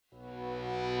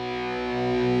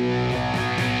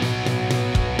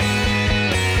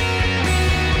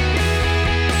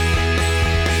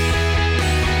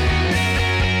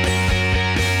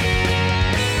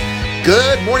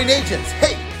morning, agents.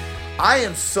 Hey, I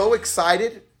am so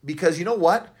excited because you know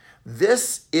what?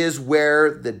 This is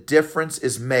where the difference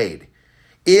is made.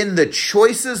 In the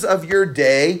choices of your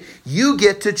day, you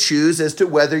get to choose as to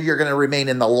whether you're going to remain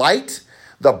in the light,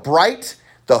 the bright,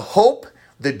 the hope,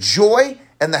 the joy,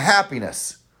 and the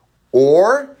happiness.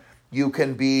 Or you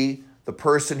can be the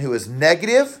person who is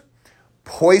negative,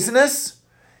 poisonous,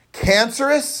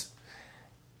 cancerous,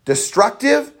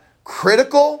 destructive,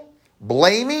 critical,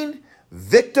 blaming,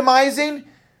 victimizing.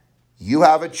 You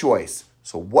have a choice.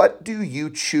 So what do you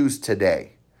choose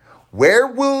today? Where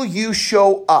will you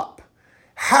show up?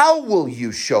 How will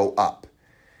you show up?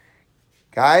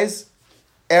 Guys,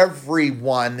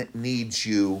 everyone needs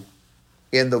you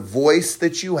in the voice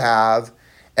that you have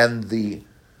and the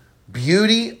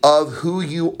beauty of who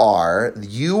you are.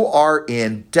 You are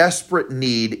in desperate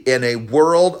need in a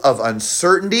world of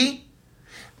uncertainty,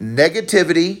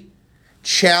 negativity,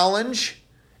 challenge,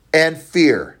 and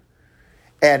fear.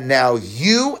 And now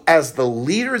you, as the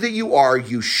leader that you are,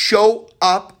 you show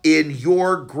up in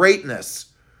your greatness.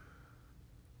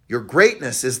 Your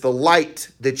greatness is the light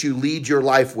that you lead your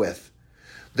life with,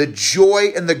 the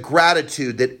joy and the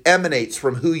gratitude that emanates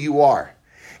from who you are.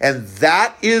 And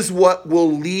that is what will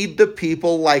lead the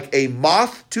people like a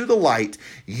moth to the light.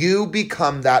 You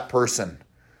become that person.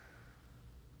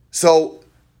 So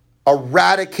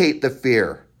eradicate the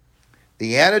fear.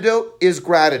 The antidote is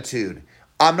gratitude.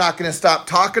 I'm not going to stop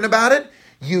talking about it.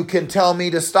 You can tell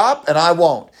me to stop and I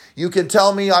won't. You can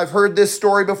tell me I've heard this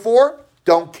story before.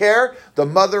 Don't care. The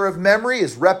mother of memory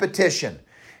is repetition.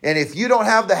 And if you don't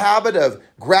have the habit of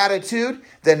gratitude,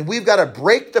 then we've got to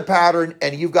break the pattern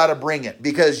and you've got to bring it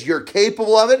because you're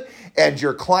capable of it and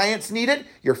your clients need it.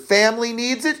 Your family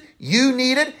needs it. You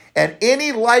need it. And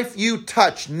any life you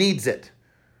touch needs it.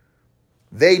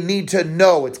 They need to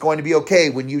know it's going to be okay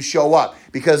when you show up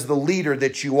because the leader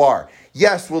that you are.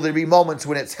 Yes, will there be moments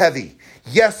when it's heavy?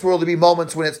 Yes, will there be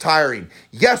moments when it's tiring?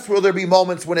 Yes, will there be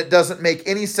moments when it doesn't make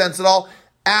any sense at all?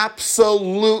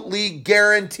 Absolutely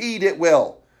guaranteed it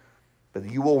will. But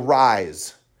you will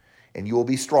rise and you will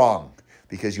be strong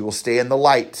because you will stay in the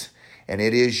light. And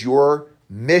it is your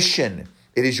mission.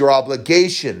 It is your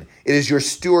obligation. It is your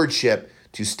stewardship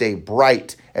to stay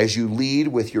bright as you lead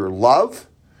with your love,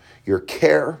 your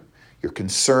care, your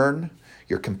concern,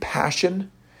 your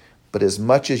compassion, but as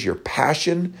much as your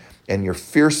passion and your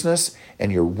fierceness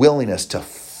and your willingness to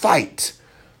fight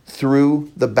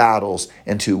through the battles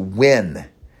and to win.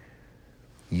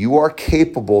 You are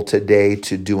capable today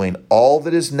to doing all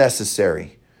that is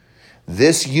necessary.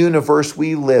 This universe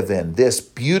we live in, this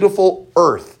beautiful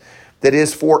earth that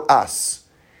is for us,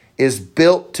 is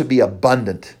built to be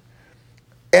abundant,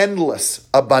 endless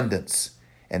abundance.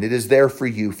 And it is there for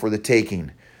you for the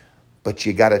taking. But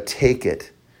you got to take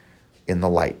it in the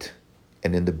light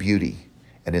and in the beauty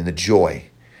and in the joy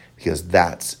because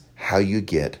that's how you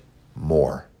get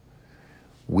more.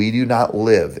 We do not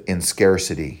live in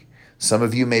scarcity. Some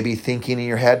of you may be thinking in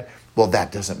your head, well,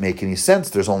 that doesn't make any sense.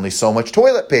 There's only so much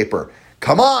toilet paper.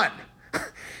 Come on.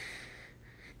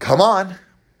 Come on.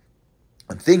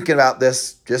 I'm thinking about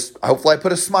this. Just hopefully I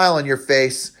put a smile on your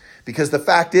face because the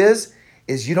fact is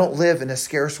you don't live in a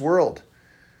scarce world.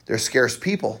 There's scarce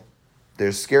people.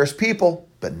 There's scarce people,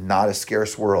 but not a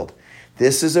scarce world.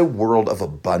 This is a world of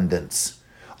abundance,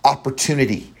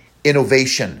 opportunity,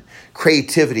 innovation,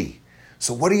 creativity.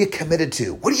 So what are you committed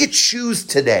to? What do you choose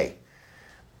today?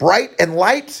 Bright and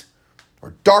light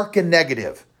or dark and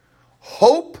negative?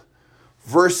 Hope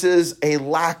versus a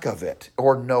lack of it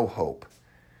or no hope.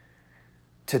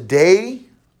 Today,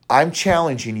 I'm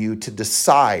challenging you to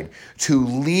decide to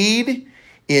lead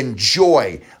in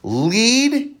joy.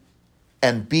 Lead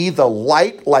and be the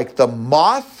light like the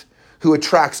moth who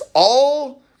attracts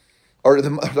all, or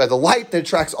the light that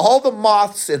attracts all the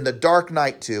moths in the dark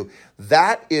night to.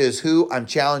 That is who I'm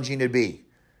challenging you to be.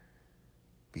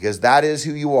 Because that is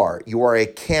who you are. You are a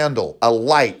candle, a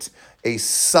light, a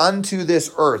sun to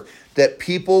this earth that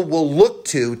people will look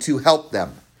to help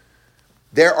them.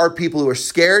 There are people who are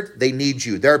scared, they need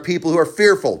you. There are people who are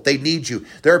fearful, they need you.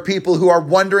 There are people who are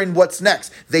wondering what's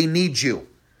next, they need you.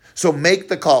 So make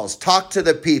the calls, talk to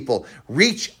the people,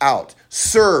 reach out,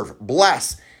 serve,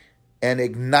 bless, and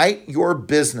ignite your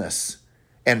business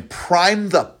and prime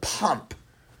the pump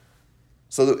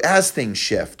so that as things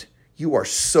shift, you are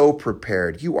so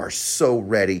prepared. You are so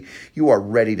ready. You are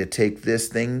ready to take this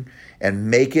thing and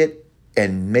make it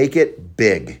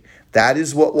big. That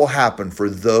is what will happen for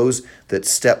those that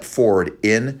step forward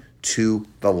into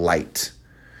the light.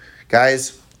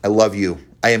 Guys, I love you.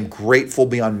 I am grateful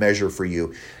beyond measure for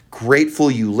you. Grateful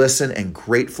you listen and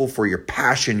grateful for your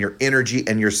passion, your energy,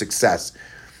 and your success.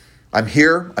 I'm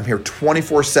here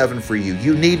 24/7 for you.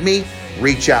 You need me,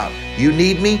 reach out. You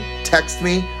need me, text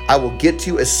me. I will get to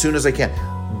you as soon as I can.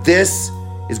 This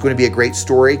is going to be a great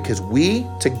story because we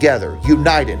together,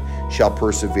 united, shall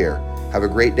persevere. Have a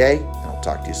great day, and I'll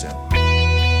talk to you soon.